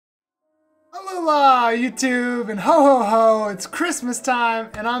Hola YouTube and ho ho ho, it's Christmas time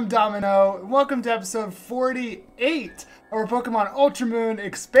and I'm Domin0. Welcome to episode 48 of our Pokemon Ultra Moon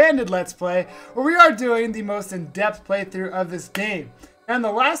Expanded Let's Play, where we are doing the most in-depth playthrough of this game. And in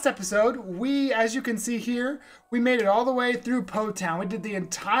the last episode, as you can see here, we made it all the way through Po Town. We did the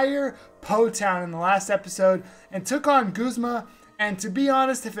entire Po Town in the last episode and took on Guzma. And to be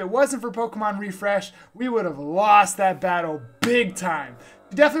honest, if it wasn't for Pokemon Refresh, we would have lost that battle big time.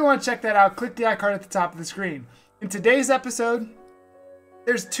 You definitely want to check that out. Click the icon at the top of the screen. In today's episode,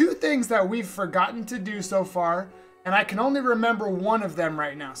 there's two things that we've forgotten to do so far, and I can only remember one of them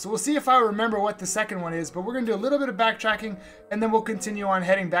right now. So we'll see if I remember what the second one is, but we're going to do a little bit of backtracking, and then we'll continue on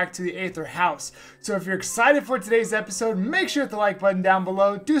heading back to the Aether House. So if you're excited for today's episode, make sure to hit the like button down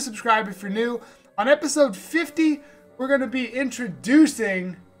below. Do subscribe if you're new. On episode 50, we're going to be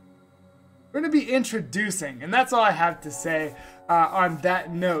introducing, and that's all I have to say on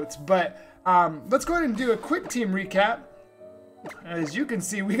that note. But let's go ahead and do a quick team recap. As you can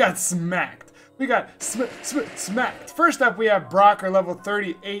see, we got smacked. We got smacked. First up, we have Brock, our level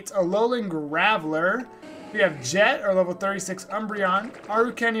 38 Alolan Graveler. We have Jet, our level 36 Umbreon.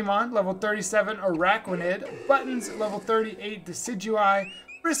 Arukenimon, level 37 Araquanid. Buttons, level 38 Decidueye.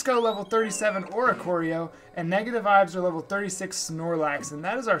 Briscoe, level 37 Oricorio, and Negative Vibes are level 36 Snorlax, and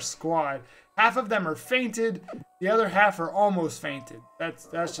that is our squad. Half of them are fainted, the other half are almost fainted. That's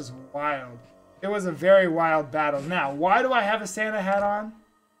just wild. It was a very wild battle. Now, why do I have a Santa hat on?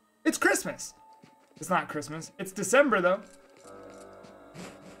 It's Christmas. It's not Christmas. It's December, though.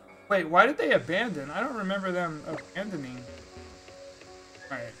 Wait, why did they abandon? I don't remember them abandoning.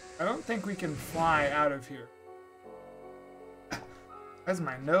 Alright, I don't think we can fly out of here. Why is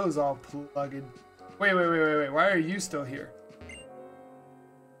my nose all plugged? Wait. Why are you still here?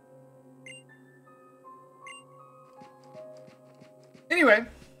 Anyway,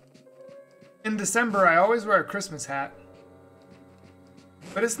 in December, I always wear a Christmas hat.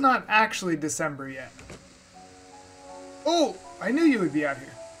 But it's not actually December yet. Oh, I knew you would be out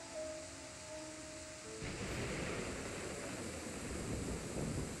here.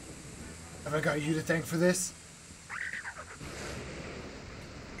 Have I got you to thank for this?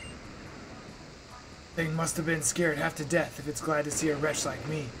 Thing must have been scared half to death if it's glad to see a wretch like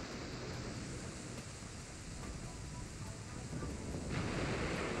me.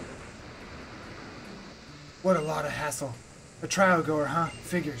 What a lot of hassle. A trial goer, huh?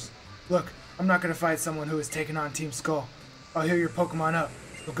 Figures. Look, I'm not gonna fight someone who has taken on Team Skull. I'll heal your Pokemon up.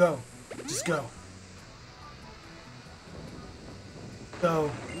 So go. Just go. So,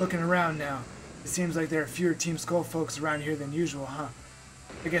 looking around now, it seems like there are fewer Team Skull folks around here than usual, huh?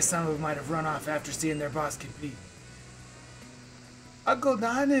 I guess some of them might have run off after seeing their boss get beat. Uncle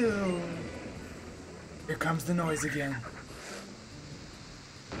Nanu! Here comes the noise again.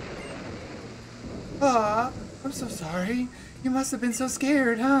 Aw, I'm so sorry. You must have been so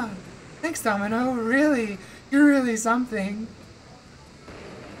scared, huh? Thanks, Domin0. Really, you're really something.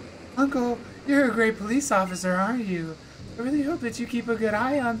 Uncle, you're a great police officer, aren't you? I really hope that you keep a good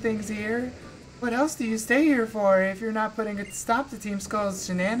eye on things here. What else do you stay here for if you're not putting a stop to Team Skull's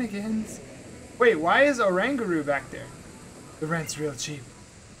shenanigans? Wait, why is Oranguru back there? The rent's real cheap.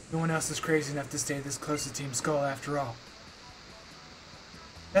 No one else is crazy enough to stay this close to Team Skull after all.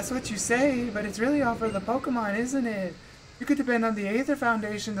 That's what you say, but it's really all for the Pokemon, isn't it? You could depend on the Aether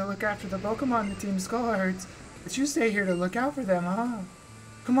Foundation to look after the Pokemon the Team Skull hurts, but you stay here to look out for them, huh?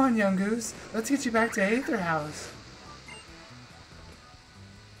 Come on, young goose. Let's get you back to Aether House.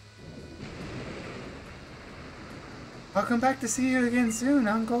 I'll come back to see you again soon,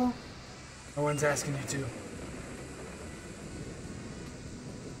 Uncle. No one's asking you to.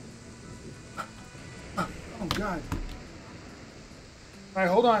 Oh, God. Alright,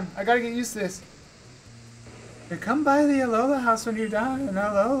 hold on. I gotta get used to this. Hey, come by the Alola house when you're done.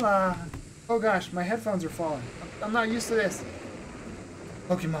 Alola. Oh, gosh. My headphones are falling. I'm not used to this.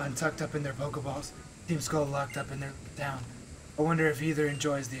 Pokemon tucked up in their Pokeballs. Team Skull locked up in their town. I wonder if either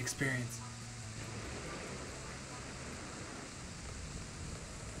enjoys the experience.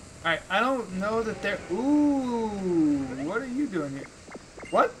 Alright, I don't know that they're... Ooh, what are you doing here?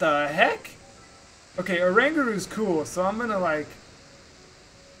 What the heck? Okay, Oranguru's cool, so I'm gonna like...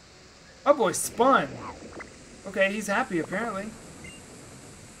 Oh boy, spun! Okay, he's happy apparently.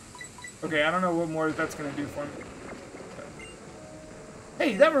 Okay, I don't know what more that's gonna do for me.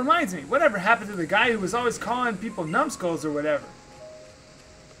 Hey, that reminds me, whatever happened to the guy who was always calling people numbskulls or whatever?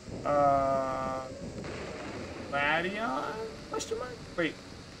 Gladion? Question mark? Wait.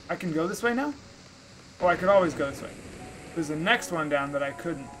 I can go this way now? Oh, I could always go this way. There's the next one down that I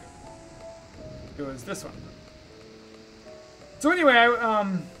couldn't go. It was this one. So anyway,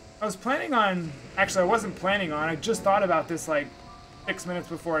 I was planning on, actually I wasn't planning on, I just thought about this like 6 minutes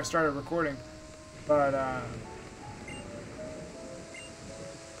before I started recording. But, yeah,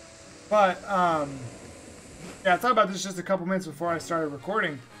 I thought about this just a couple minutes before I started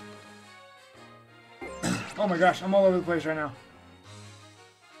recording. Oh my gosh, I'm all over the place right now.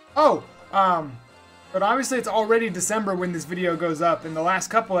 Oh, but obviously it's already December when this video goes up, and the last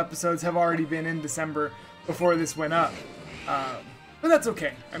couple episodes have already been in December before this went up. But that's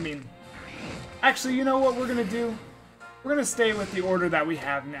okay. I mean, actually, you know what we're gonna do? We're gonna stay with the order that we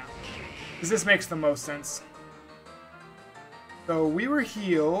have now, because this makes the most sense. So we were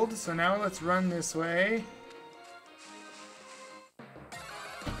healed, so now let's run this way.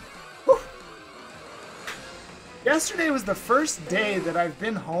 Whew. Yesterday was the first day that I've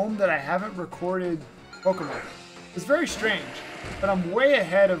been home that I haven't recorded Pokemon. It's very strange, but I'm way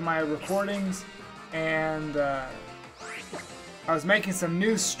ahead of my recordings, and I was making some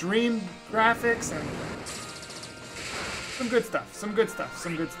new stream graphics and some good stuff.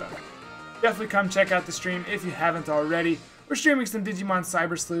 Definitely come check out the stream if you haven't already. We're streaming some Digimon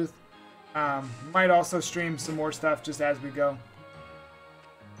Cyber Sleuth. Might also stream some more stuff just as we go.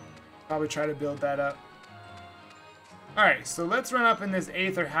 Probably try to build that up. Alright, so let's run up in this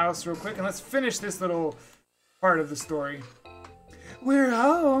Aether house real quick and let's finish this little part of the story. We're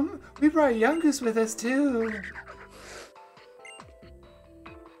home! We brought Youngus with us too!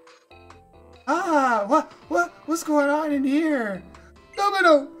 Ah! What's going on in here?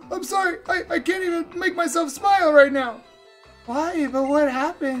 Domino! I'm sorry! I can't even make myself smile right now! Why? But what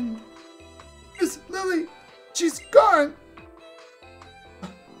happened? Miss Lily! She's gone!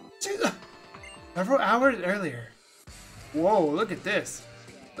 She's... Several hours earlier. Whoa, look at this.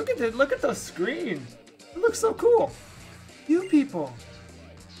 Look at those screens. It looks so cool. You people.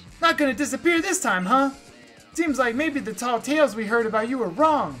 Not gonna disappear this time, huh? Seems like maybe the tall tales we heard about you were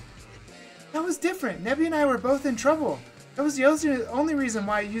wrong. That was different. Nebby and I were both in trouble. That was the only reason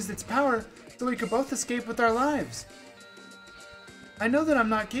why it used its power, so we could both escape with our lives. I know that I'm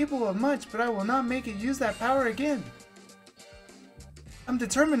not capable of much, but I will not make it use that power again. I'm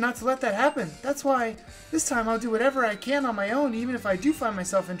determined not to let that happen. That's why, this time I'll do whatever I can on my own, even if I do find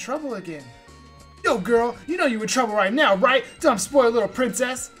myself in trouble again. Yo, girl, you know you're in trouble right now, right? Dumb, spoiled little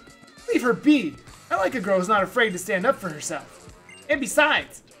princess. Leave her be. I like a girl who's not afraid to stand up for herself. And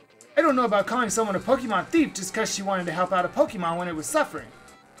besides, I don't know about calling someone a Pokemon thief just because she wanted to help out a Pokemon when it was suffering.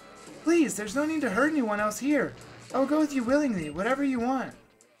 Please, there's no need to hurt anyone else here. I will go with you willingly, whatever you want.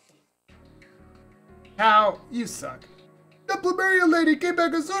 How? You suck. The Plumeria lady came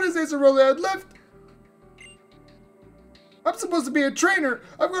back as soon as Acerola had left. I'm supposed to be a trainer.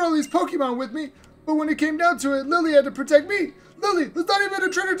 I've got all these Pokemon with me, but when it came down to it, Lily had to protect me. Lily, that's not even a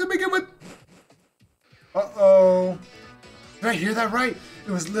trainer to begin with. Uh-oh. Did I hear that right?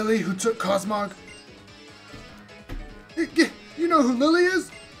 It was Lily who took Cosmog. You know who Lily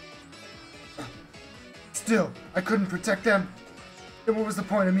is? Still, I couldn't protect them. Then what was the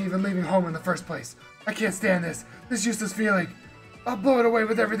point of me even leaving home in the first place? I can't stand this useless feeling. I'll blow it away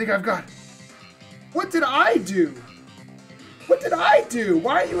with everything I've got. What did I do? What did I do?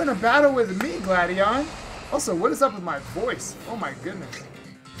 Why are you in a battle with me, Gladion? Also, what is up with my voice? Oh my goodness.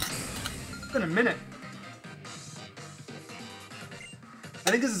 It's been a minute. I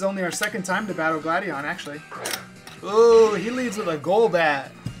think this is only our second time to battle Gladion, actually. Oh, he leads with a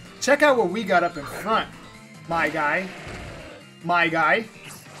Golbat. Check out what we got up in front. My guy. My guy.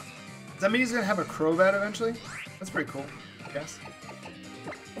 Does that mean he's gonna have a Crobat eventually? That's pretty cool, I guess.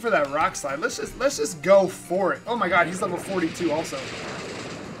 Go for that Rock Slide. Let's just go for it. Oh my god, he's level 42 also.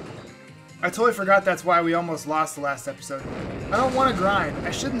 I totally forgot that's why we almost lost the last episode. I don't want to grind. I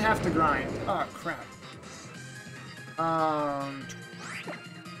shouldn't have to grind. Oh crap.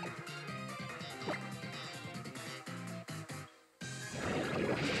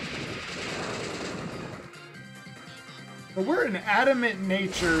 But we're an Adamant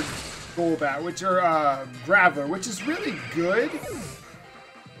Natured Golbat, which are Graveler, which is really good.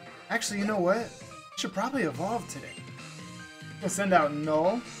 Actually, you know what? I should probably evolve today. I'm gonna send out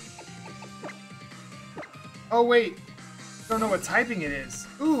Null. Oh wait, I don't know what typing it is.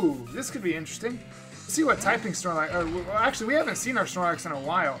 Ooh, this could be interesting. Let's see what typing Snorlax. Well, actually, we haven't seen our Snorlax in a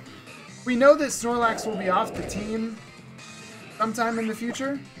while. We know that Snorlax will be off the team sometime in the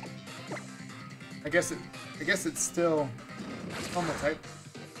future. I guess it's still normal type.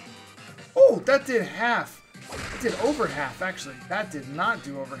 Oh, that did half. It did over half, actually. That did not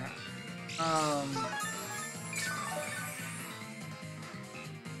do over half.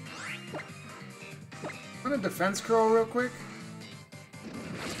 I'm gonna defense curl real quick.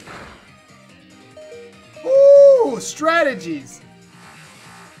 Ooh, strategies.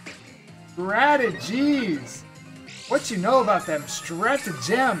 Strategies. What you know about them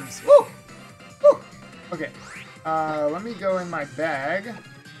stratagems? Woo! Woo! Okay. Let me go in my bag.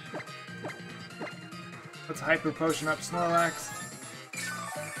 Let's hyper potion up Snorlax.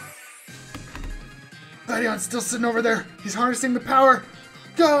 Gladion's still sitting over there. He's harnessing the power.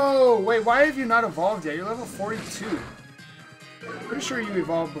 Go! Wait, why have you not evolved yet? You're level 42. Pretty sure you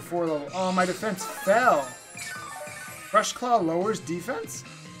evolved before level... Oh, my defense fell. Rush Claw lowers defense?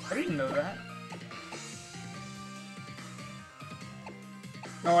 I didn't know that.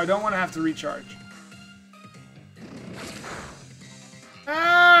 Oh, I don't want to have to recharge.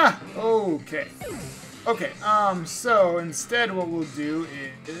 Ah! Okay. Okay, so instead what we'll do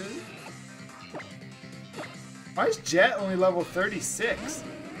is... Why is Jet only level 36?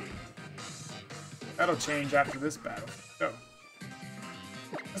 That'll change after this battle. So,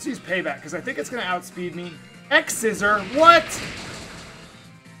 let's use Payback, because I think it's going to outspeed me. X-Scissor? What?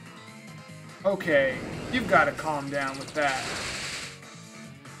 Okay, you've got to calm down with that.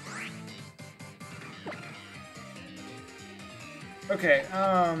 Okay,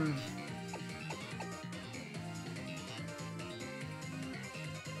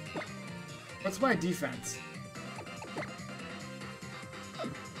 what's my defense?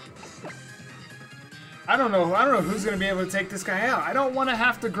 I don't know who's gonna be able to take this guy out. I don't want to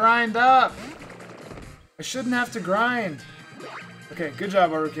have to grind up. I shouldn't have to grind. Okay, good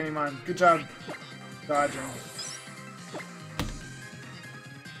job, Arukenimon. Good job dodging.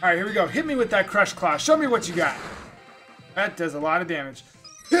 Alright, here we go. Hit me with that Crush Claw. Show me what you got. That does a lot of damage.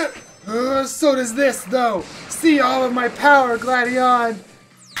 So does this, though. See all of my power, Gladion.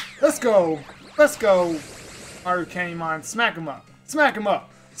 Let's go. Let's go, Arukenimon. Smack him up. Smack him up.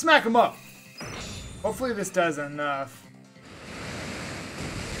 Smack him up. Hopefully this does enough.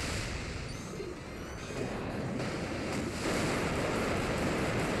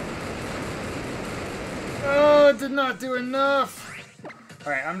 Oh, it did not do enough.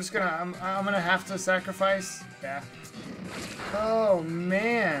 All right, I'm gonna have to sacrifice. Yeah. Oh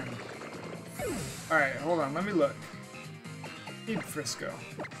man. All right, hold on. Let me look. Need Frisco.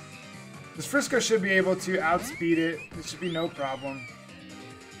 This Frisco should be able to outspeed it. It should be no problem.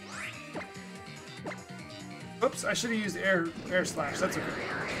 Oops, I should have used air slash. That's okay.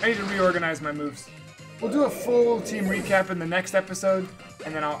 I need to reorganize my moves. We'll do a full team recap in the next episode,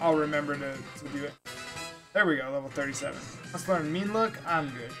 and then I'll remember to do it. There we go, level 37. Let's learn Mean Look. I'm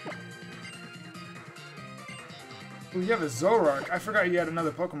good. Ooh, you have a Zoroark. I forgot you had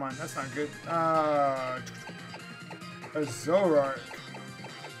another Pokemon. That's not good. A Zoroark.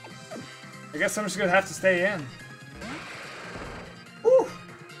 I guess I'm just gonna have to stay in. Woo!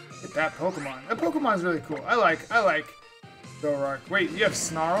 Get that Pokemon. That Pokemon's really cool. I like Zoroark. Wait, you have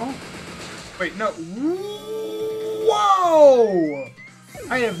Snarl? Wait, no. Whoa!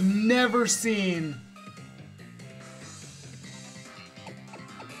 I have never seen...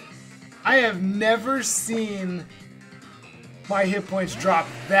 my hit points drop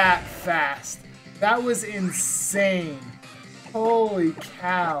that fast. That was insane. Holy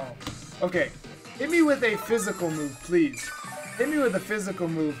cow. Okay, hit me with a physical move, please. Hit me with a physical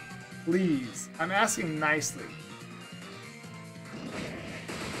move, please. I'm asking nicely.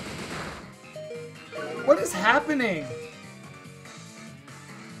 What is happening?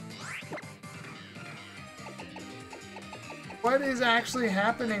 What is actually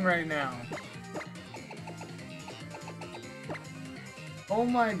happening right now? Oh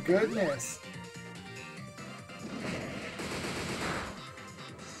my goodness.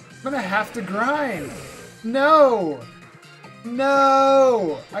 I'm gonna have to grind. No!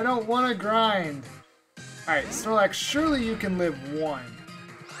 No! I don't want to grind. Alright, Snorlax, surely you can live one.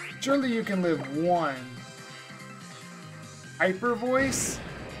 Surely you can live one. Hyper Voice?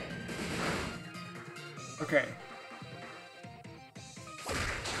 Okay.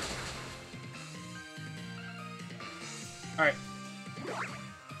 Alright.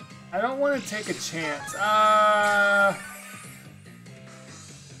 I don't want to take a chance.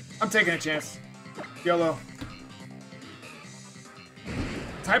 I'm taking a chance. YOLO.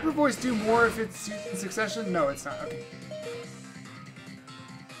 Does Hyper Voice do more if it's in succession? No, it's not. Okay.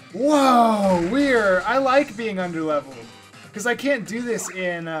 Whoa! Weird. I like being underleveled. Because I can't do this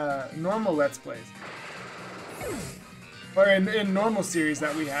in normal Let's Plays. Or in normal series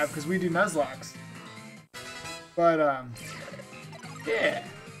that we have, because we do Nuzlocke. But, yeah.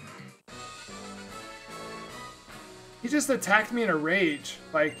 He just attacked me in a rage.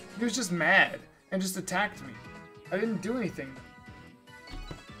 Like, he was just mad and just attacked me. I didn't do anything.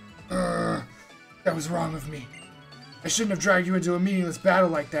 That was wrong of me. I shouldn't have dragged you into a meaningless battle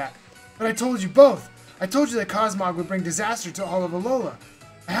like that. But I told you both. I told you that Cosmog would bring disaster to all of Alola.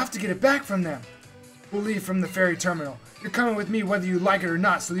 I have to get it back from them. We'll leave from the ferry terminal. You're coming with me whether you like it or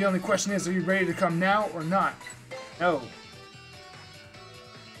not, so the only question is, are you ready to come now or not? No.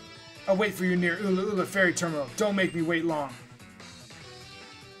 I'll wait for you near ULA'ULA ferry terminal. Don't make me wait long.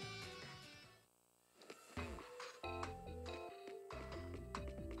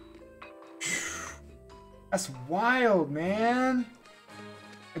 That's wild, man.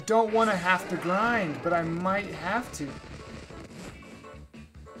 I don't want to have to grind, but I might have to.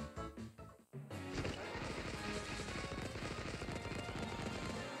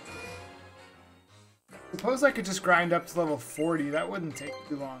 Suppose I could just grind up to level 40. That wouldn't take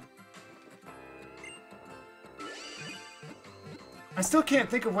too long. I still can't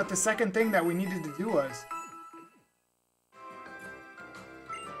think of what the second thing that we needed to do was.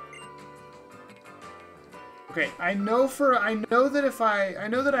 Okay, I know that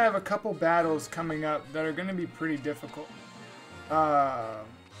I have a couple battles coming up that are going to be pretty difficult. I'm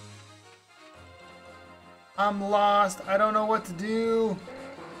lost. I don't know what to do.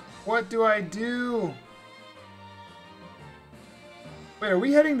 What do I do? Wait, are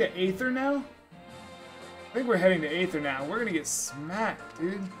we heading to Aether now? I think we're heading to Aether now. We're gonna get smacked,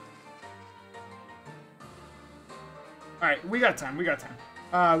 dude. Alright, we got time, we got time.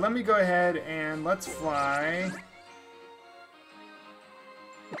 Let me go ahead and let's fly.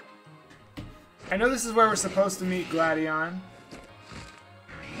 I know this is where we're supposed to meet Gladion.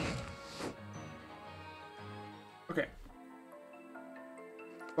 Okay.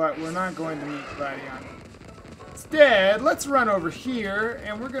 But we're not going to meet Gladion. Instead, let's run over here,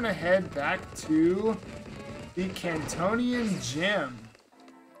 and we're going to head back to the Cantonian Gym.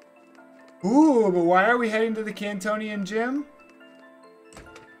 Ooh, but why are we heading to the Cantonian Gym?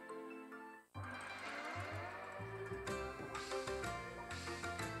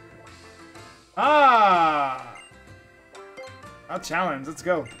 Ah! I'll challenge. Let's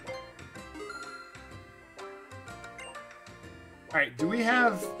go. Alright, do we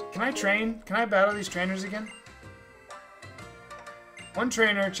have... Can I train? Can I battle these trainers again? One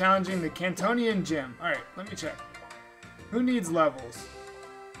trainer challenging the Cantonian Gym. Alright, let me check. Who needs levels?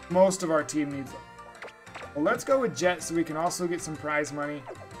 Most of our team needs levels. Well, let's go with Jet so we can also get some prize money.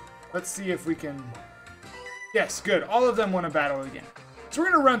 Let's see if we can... Yes, good. All of them want to battle again. So we're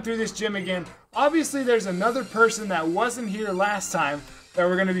going to run through this gym again. Obviously, there's another person that wasn't here last time that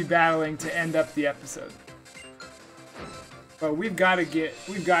we're going to be battling to end up the episode. But we've got to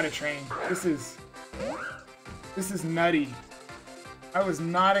train. This is nutty. I was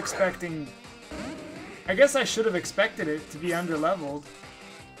not expecting... I guess I should have expected it to be underleveled.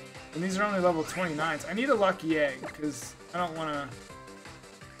 And these are only level 29s. I need a lucky egg, because I don't want to...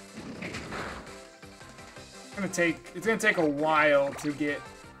 It's gonna take a while to get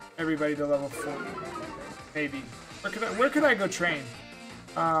everybody to level 40. Maybe. Where could I go train?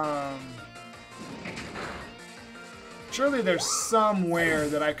 Surely there's somewhere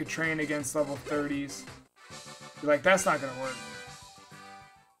that I could train against level 30s. Like, that's not gonna work.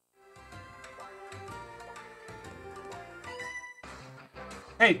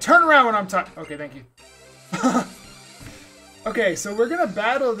 Hey, turn around when I'm talking. Okay, thank you. Okay, so we're gonna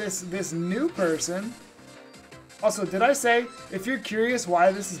battle this new person. Also, did I say, if you're curious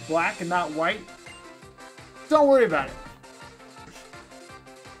why this is black and not white, don't worry about it.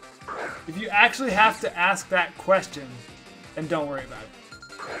 If you actually have to ask that question, then don't worry about it.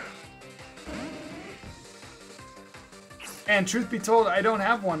 And truth be told, I don't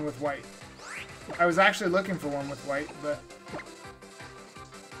have one with white. I was actually looking for one with white, but...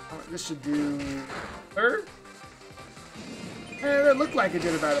 This should do... third? That looked like it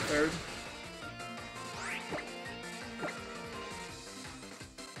did about a third.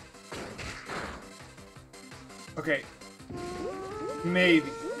 Okay. Maybe.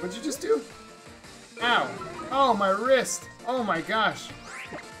 What'd you just do? Ow. Oh, my wrist. Oh my gosh.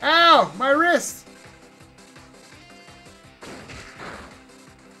 Ow! My wrist!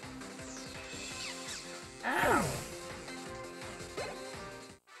 Ow!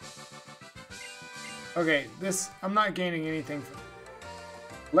 Okay, I'm not gaining anything from...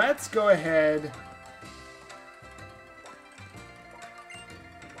 Let's go ahead...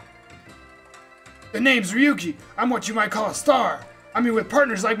 The name's Ryuki. I'm what you might call a star. I mean, with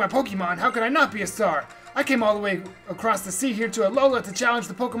partners like my Pokemon, how could I not be a star? I came all the way across the sea here to Alola to challenge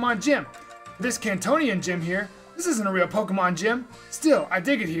the Pokemon gym. This Cantonian gym here, this isn't a real Pokemon gym. Still, I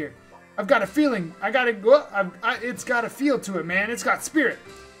dig it here. I've got a feeling. It's got a feel to it, man. It's got spirit.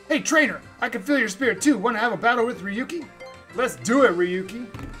 Hey, trainer, I can feel your spirit too. Want to have a battle with Ryuki? Let's do it, Ryuki.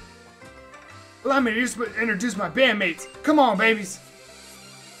 Allow me to introduce my bandmates. Come on, babies.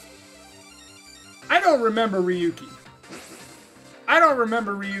 I don't remember Ryuki. I don't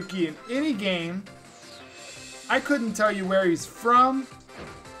remember Ryuki in any game. I couldn't tell you where he's from.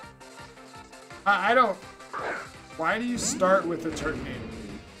 I don't... Why do you start with a Turtonator?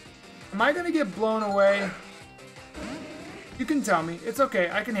 Am I gonna get blown away? You can tell me. It's okay.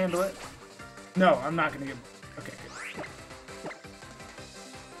 I can handle it. No, I'm not gonna get... Okay, good.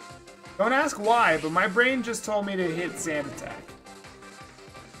 Don't ask why, but my brain just told me to hit Sand Attack.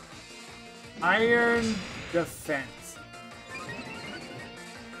 Iron Defense.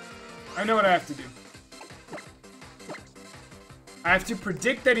 I know what I have to do. I have to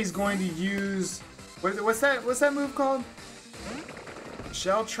predict that he's going to use... What's that move called?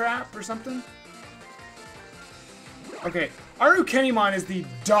 Shell Trap or something? Okay, Arukenimon is the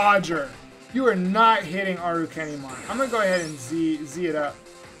dodger. You are not hitting Arukenimon. I'm gonna go ahead and Z it up.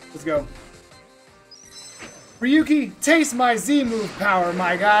 Let's go. Ryuki, taste my Z move power,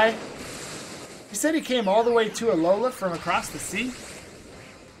 my guy. He said he came all the way to Alola from across the sea.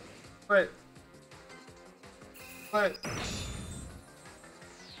 But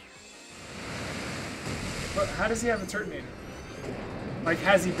how does he have a Turtonator? Like,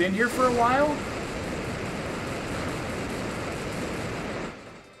 has he been here for a while?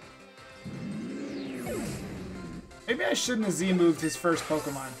 Maybe I shouldn't have Z-moved his first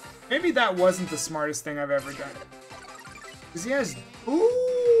Pokemon. Maybe that wasn't the smartest thing I've ever done. Because he has...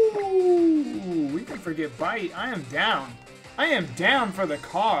 Ooh! We can forget Bite. I am down. I am down for the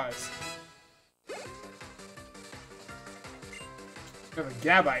cause. I have a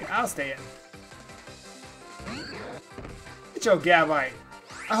Gabite. I'll stay in. Get your Gabite.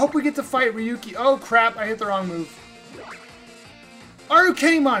 I hope we get to fight Ryuki. Oh crap, I hit the wrong move.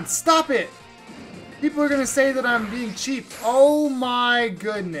 Arukenimon, stop it! People are gonna say that I'm being cheap. Oh my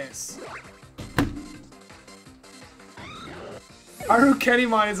goodness.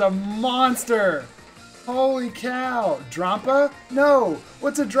 Arukenimon is a monster! Holy cow. Drampa? No!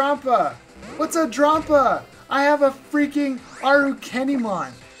 What's a Drampa? What's a Drampa? I have a freaking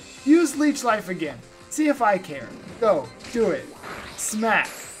Arukenimon. Use Leech Life again. See if I care. Go. Do it. Smack.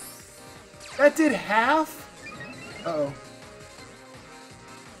 That did half? Uh-oh.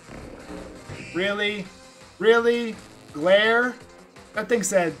 Really? Really? Glare? That thing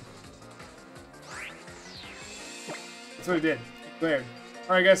said... That's what it did. It glared.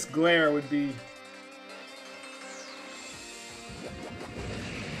 Or I guess glare would be...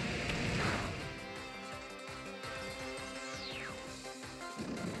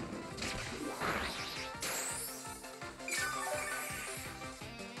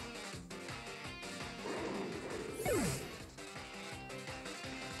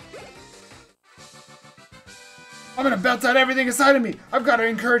 I'm gonna belt out everything inside of me! I've gotta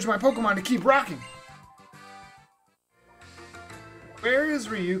encourage my Pokemon to keep rocking! Where is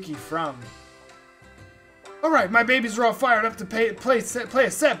Ryuki from? Alright, my babies are all fired up to play a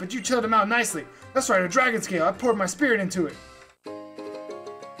set, but you chilled them out nicely. That's right, a Dragon Scale. I poured my spirit into it.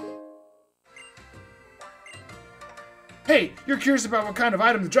 Hey, you're curious about what kind of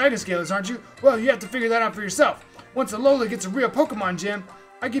item the Dragon Scale is, aren't you? Well, you have to figure that out for yourself. Once Alola gets a real Pokemon gym,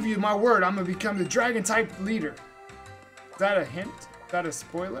 I give you my word, I'm gonna become the Dragon-type leader. Is that a hint? Is that a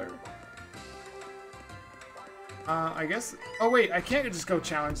spoiler? I guess... Oh wait, I can't just go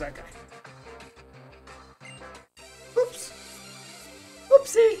challenge that guy. Oops.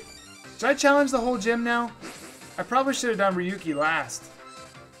 Oopsie. Should I challenge the whole gym now? I probably should have done Ryuki last.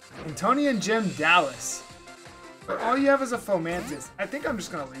 Antonian Gym Dallas. But all you have is a Fomantis. I think I'm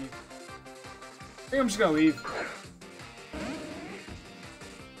just gonna leave.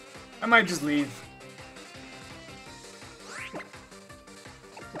 I might just leave.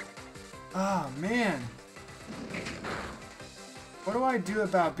 Oh man. What do I do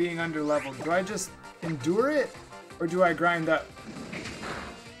about being underleveled? Do I just endure it? Or do I grind up?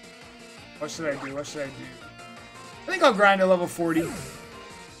 What should I do? I think I'll grind to level 40.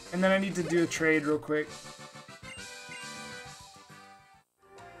 And then I need to do a trade real quick.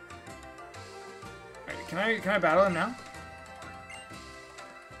 Alright, can I battle him now?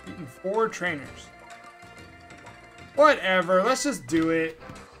 Beaten 4 trainers. Whatever, let's just do it.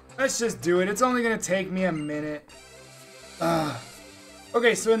 It's only gonna take me a minute.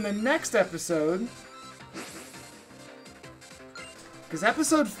 Okay, so in the next episode, because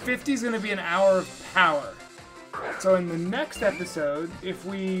episode 50 is gonna be an hour of power. So in the next episode, if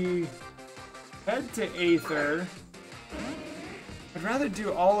we head to Aether, I'd rather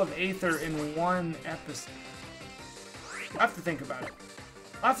do all of Aether in one episode. I'll have to think about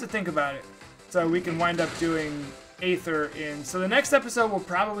it. So we can wind up doing Aether in... So the next episode will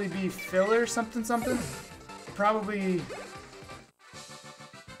probably be filler something. Probably...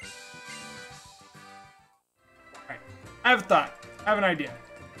 Alright, I have a thought. I have an idea.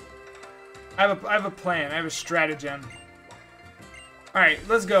 I have a plan. I have a stratagem. Alright,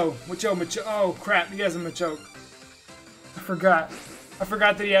 let's go. Machoke. Oh, crap. He has a Machoke. I forgot. I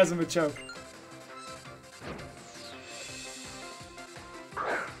forgot that he has a Machoke.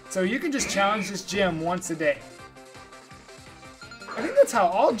 So you can just challenge this gym once a day. I think that's how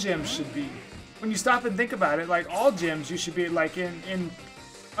all gyms should be. When you stop and think about it, like all gyms, you should be like in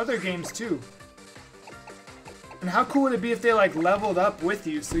other games too. And how cool would it be if they like leveled up with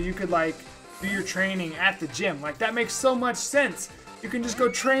you so you could like do your training at the gym? Like that makes so much sense. You can just go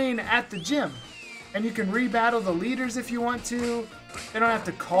train at the gym. And you can rebattle the leaders if you want to. They don't have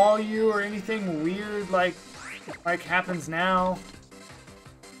to call you or anything weird like happens now.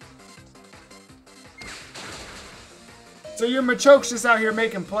 So your Machoke's just out here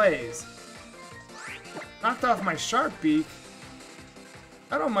making plays. Knocked off my Sharp Beak.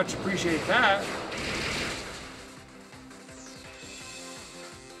 I don't much appreciate that.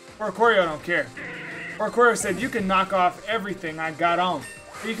 Oricorio don't care. Oricorio said, you can knock off everything I got on.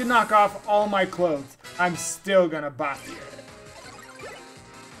 You can knock off all my clothes. I'm still gonna bop you.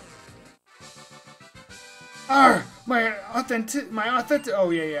 Arr! My authentic,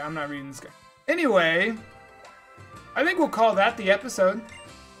 oh yeah, I'm not reading this guy. Anyway, I think we'll call that the episode.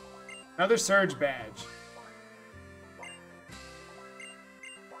 Another Surge badge.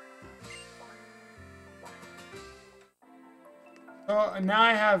 Oh, and now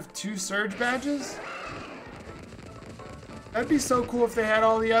I have 2 Surge badges? That'd be so cool if they had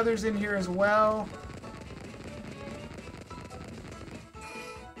all the others in here as well.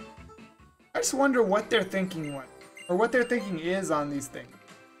 I just wonder what they're thinking was, or what their thinking is on these things.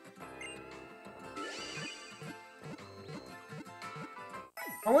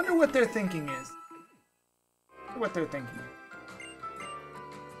 I wonder what their thinking is. What they're thinking.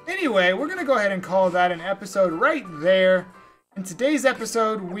 Anyway, we're gonna go ahead and call that an episode right there. In today's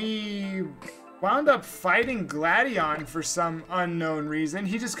episode, we wound up fighting Gladion for some unknown reason.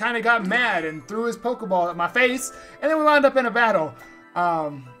 He just kind of got mad and threw his Pokeball at my face, and then we wound up in a battle.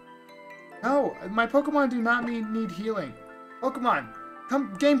 No, my Pokemon do not need healing. Pokemon,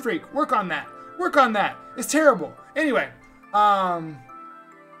 come, Game Freak, work on that. Work on that. It's terrible. Anyway,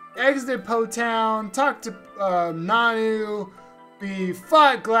 exited Po Town, talked to Nanu, we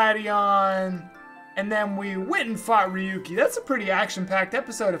fought Gladion, and then we went and fought Ryuki. That's a pretty action-packed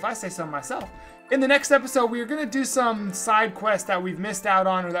episode, if I say so myself. In the next episode, we're going to do some side quests that we've missed out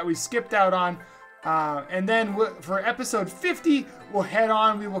on or that we skipped out on. And then for episode 50, we'll head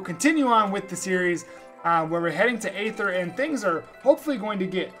on. We will continue on with the series where we're heading to Aether, and things are hopefully going to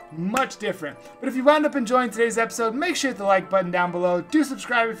get much different. But if you wound up enjoying today's episode, make sure to hit the like button down below. Do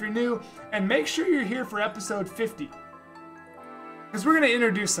subscribe if you're new, and make sure you're here for episode 50. Because we're going to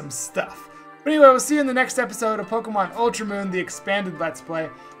introduce some stuff. But anyway, we'll see you in the next episode of Pokemon Ultra Moon, the expanded Let's Play.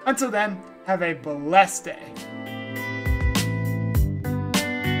 Until then, have a blessed day.